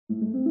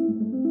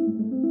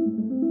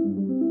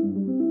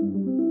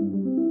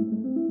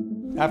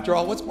After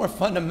all, what's more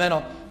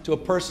fundamental to a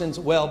person's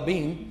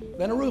well-being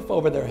than a roof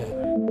over their head?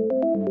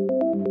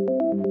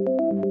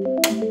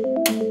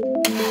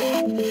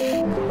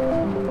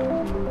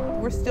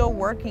 We're still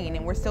working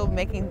and we're still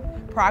making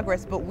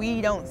progress, but we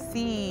don't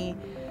see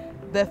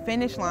the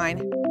finish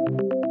line.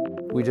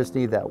 We just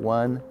need that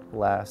one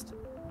last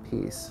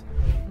piece.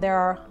 There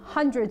are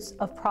hundreds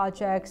of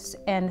projects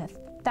and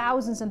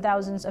thousands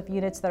of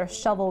units that are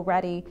shovel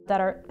ready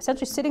that are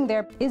essentially sitting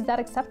there. Is that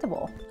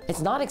acceptable? It's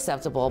not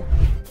acceptable.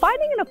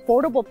 Finding an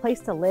affordable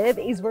place to live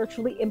is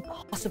virtually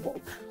impossible.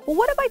 Well,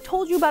 what if I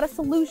told you about a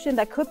solution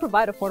that could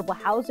provide affordable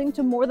housing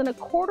to more than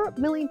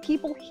 250,000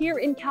 people here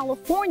in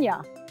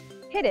California,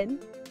 hidden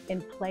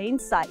in plain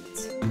sight?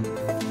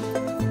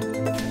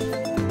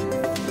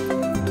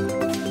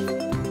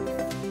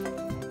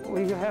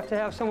 We have to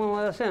have someone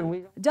let us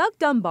in. Doug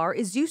Dunbar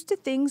is used to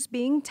things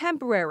being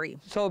temporary.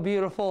 So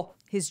beautiful.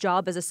 His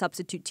job as a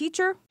substitute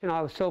teacher. You know,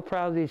 I was so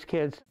proud of these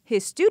kids.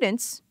 His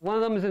students. One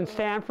of them is in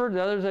Stanford,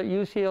 the other's at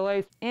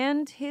UCLA.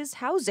 And his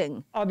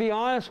housing. I'll be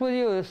honest with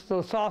you, it's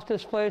the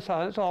softest place.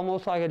 It's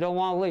almost like I don't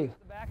want to leave.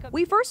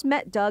 We first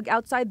met Doug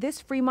outside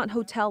this Fremont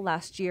hotel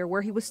last year,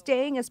 where he was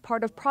staying as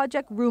part of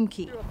Project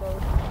Roomkey.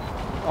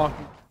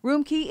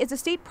 Roomkey is a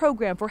state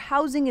program for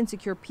housing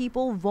insecure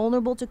people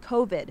vulnerable to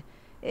COVID.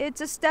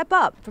 It's a step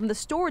up from the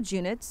storage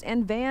units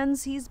and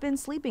vans he's been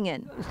sleeping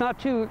in. It's not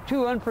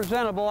too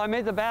unpresentable. I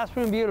made the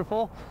bathroom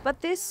beautiful. But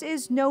this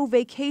is no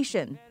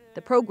vacation.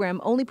 The program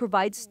only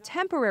provides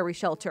temporary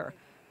shelter,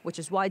 which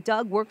is why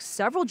Doug works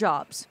several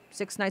jobs,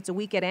 6 nights a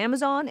week at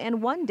Amazon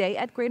and 1 day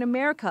at Great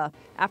America,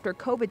 after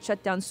COVID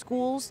shut down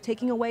schools,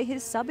 taking away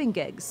his subbing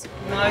gigs.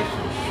 Nice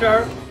and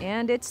sharp.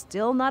 And it's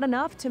still not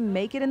enough to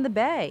make it in the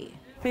Bay.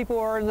 People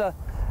are in the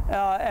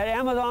at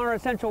Amazon are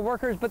essential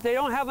workers, but they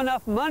don't have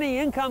enough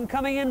income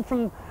coming in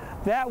from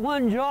that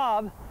one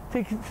job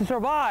to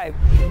survive.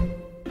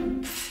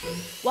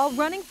 While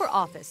running for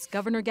office,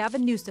 Governor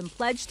Gavin Newsom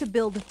pledged to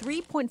build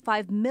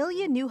 3.5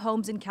 million new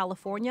homes in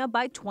California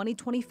by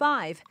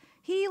 2025.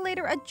 He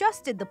later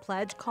adjusted the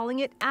pledge, calling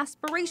it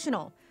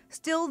aspirational.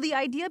 Still, the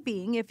idea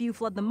being if you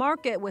flood the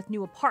market with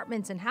new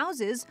apartments and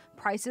houses,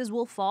 prices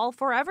will fall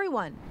for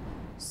everyone.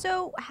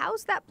 So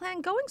how's that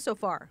plan going so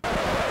far?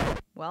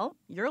 Well,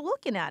 you're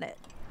looking at it.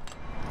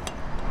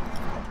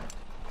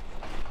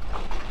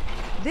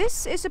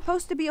 This is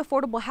supposed to be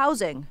affordable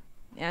housing,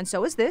 and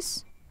so is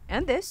this,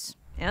 and this,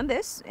 and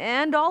this,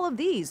 and all of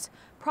these.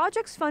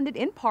 Projects funded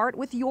in part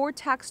with your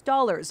tax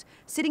dollars,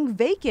 sitting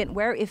vacant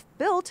where, if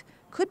built,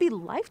 could be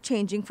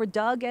life-changing for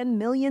Doug and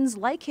millions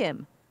like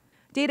him.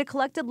 Data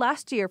collected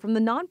last year from the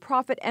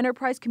nonprofit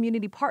Enterprise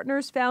Community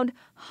Partners found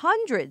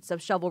hundreds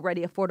of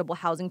shovel-ready affordable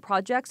housing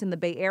projects in the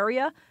Bay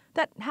Area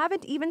that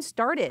haven't even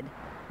started.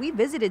 We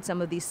visited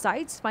some of these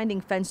sites, finding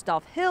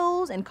fenced-off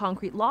hills and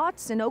concrete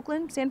lots in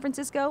Oakland, San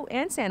Francisco,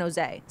 and San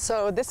Jose.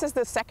 So this is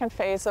the second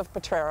phase of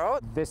Potrero.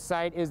 This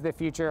site is the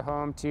future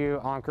home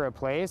to Ankara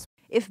Place.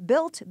 If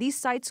built, these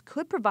sites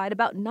could provide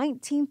about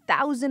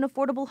 19,000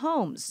 affordable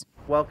homes.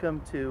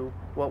 Welcome to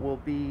what will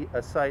be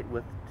a site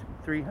with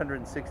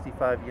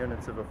 365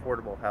 units of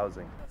affordable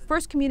housing.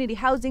 First Community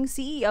Housing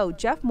CEO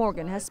Jeff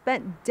Morgan has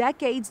spent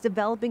decades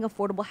developing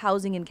affordable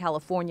housing in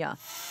California.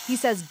 He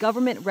says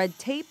government red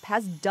tape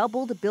has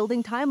doubled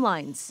building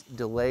timelines.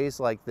 Delays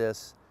like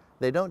this,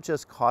 they don't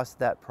just cost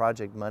that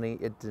project money,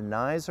 it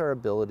denies our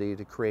ability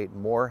to create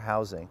more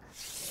housing.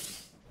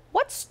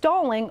 What's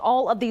stalling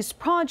all of these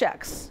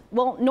projects?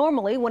 Well,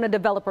 normally when a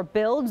developer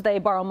builds, they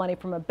borrow money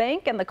from a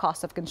bank and the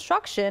cost of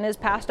construction is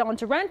passed on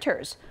to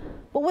renters.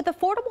 But with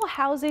affordable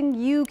housing,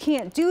 you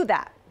can't do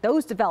that.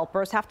 Those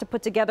developers have to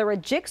put together a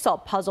jigsaw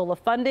puzzle of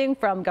funding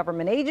from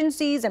government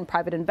agencies and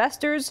private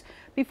investors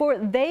before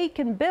they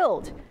can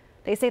build.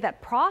 They say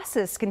that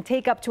process can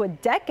take up to a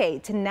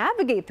decade to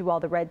navigate through all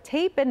the red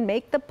tape and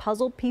make the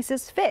puzzle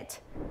pieces fit.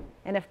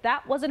 And if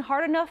that wasn't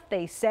hard enough,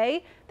 they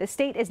say, the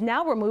state is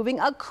now removing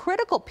a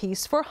critical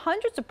piece for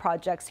hundreds of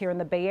projects here in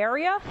the Bay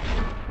Area,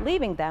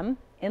 leaving them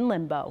in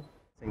limbo.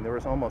 There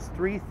was almost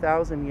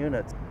 3,000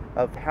 units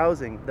of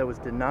housing that was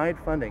denied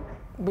funding.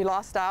 We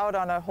lost out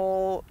on a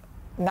whole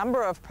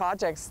number of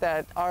projects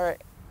that are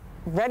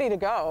ready to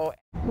go.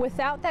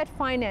 Without that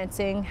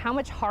financing, how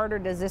much harder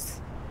does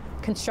this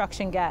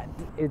construction get?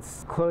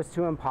 It's close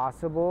to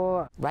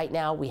impossible. Right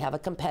now, we have a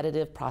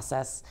competitive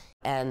process,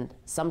 and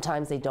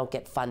sometimes they don't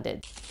get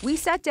funded. We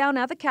sat down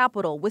at the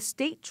Capitol with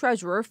State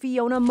Treasurer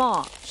Fiona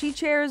Ma. She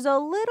chairs a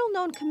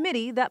little-known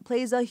committee that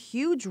plays a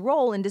huge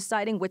role in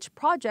deciding which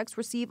projects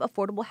receive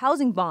affordable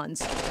housing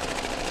bonds.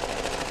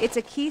 It's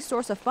a key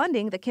source of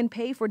funding that can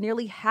pay for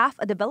nearly half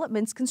a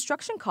development's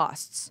construction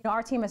costs.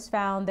 Our team has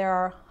found there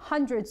are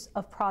hundreds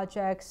of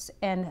projects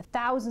and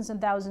thousands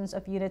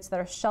of units that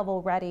are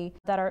shovel ready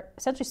that are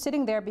essentially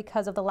sitting there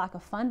because of the lack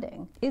of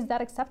funding. Is that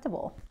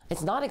acceptable?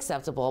 It's not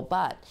acceptable,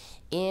 but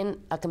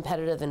in a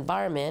competitive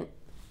environment,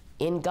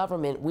 in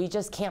government, we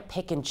just can't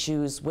pick and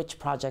choose which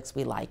projects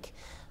we like.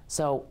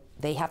 So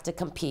they have to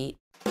compete.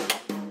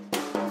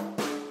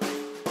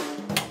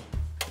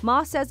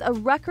 Ma says a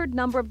record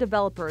number of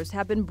developers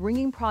have been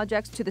bringing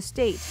projects to the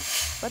state,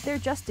 but there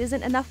just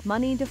isn't enough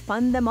money to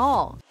fund them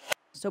all.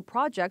 So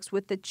projects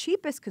with the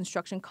cheapest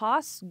construction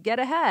costs get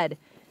ahead.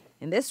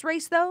 In this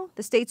race, though,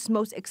 the state's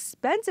most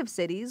expensive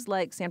cities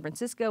like San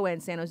Francisco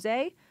and San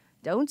Jose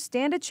don't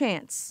stand a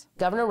chance.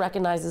 Governor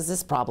recognizes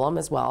this problem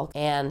as well,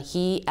 and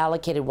he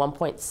allocated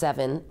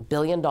 $1.7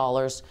 billion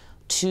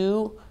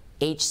to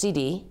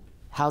HCD,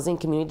 Housing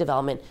Community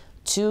Development,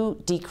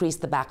 to decrease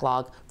the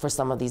backlog for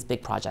some of these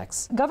big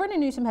projects. Governor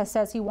Newsom has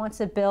says he wants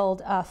to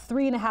build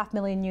 3.5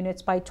 million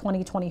units by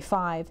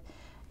 2025.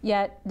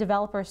 Yet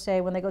developers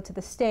say when they go to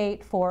the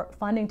state for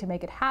funding to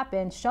make it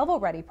happen,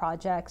 shovel-ready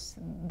projects,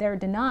 they're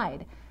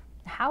denied.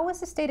 How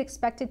is the state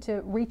expected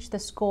to reach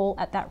this goal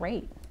at that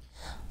rate?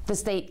 The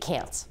state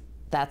can't.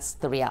 That's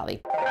the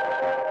reality.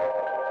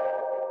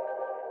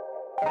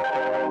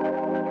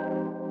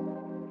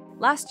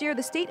 Last year,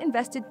 the state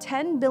invested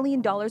 $10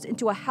 billion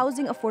into a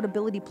housing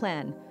affordability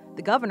plan.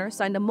 The governor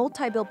signed a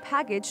multi-bill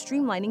package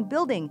streamlining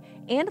building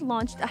and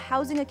launched a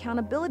housing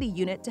accountability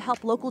unit to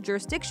help local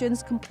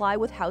jurisdictions comply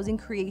with housing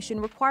creation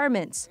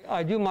requirements.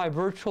 I do my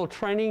virtual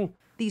training.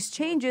 These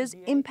changes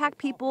impact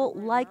people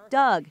like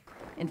Doug.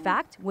 In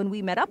fact, when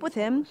we met up with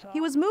him,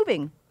 he was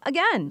moving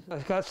again.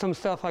 I've got some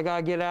stuff I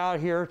gotta get out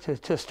here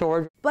to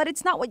storage. But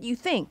it's not what you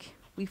think.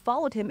 We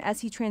followed him as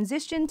he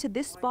transitioned to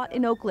this spot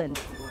in Oakland.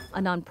 A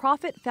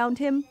nonprofit found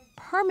him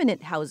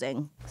permanent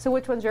housing. So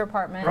which one's your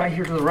apartment? Right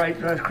here to the right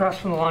across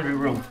from the laundry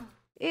room.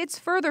 It's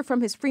further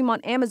from his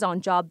Fremont Amazon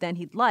job than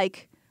he'd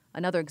like.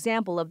 Another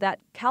example of that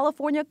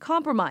California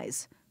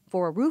compromise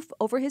for a roof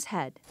over his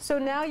head. So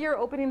now you're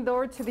opening the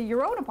door to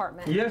your own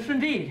apartment. Yes,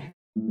 indeed.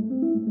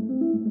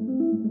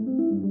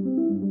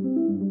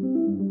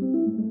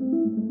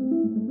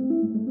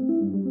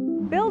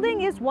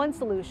 Building is one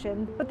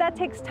solution, but that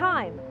takes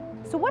time.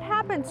 So what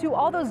happened to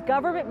all those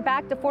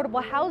government-backed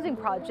affordable housing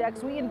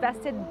projects we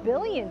invested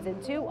billions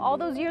into all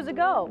those years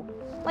ago?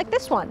 Like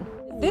this one.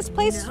 This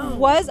place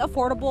was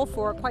affordable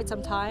for quite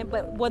some time,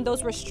 but when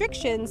those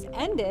restrictions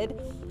ended,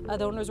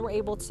 the owners were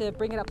able to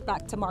bring it up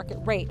back to market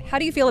rate. How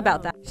do you feel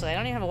about that? So I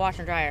don't even have a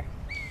washer and dryer.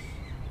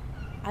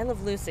 I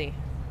love Lucy.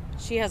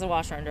 She has a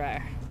washer and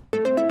dryer.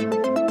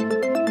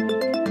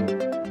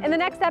 In the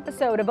next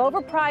episode of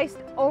Overpriced,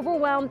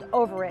 Overwhelmed,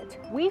 Over It,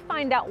 we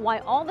find out why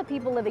all the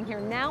people living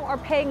here now are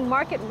paying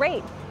market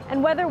rate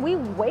and whether we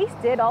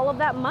wasted all of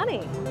that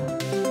money.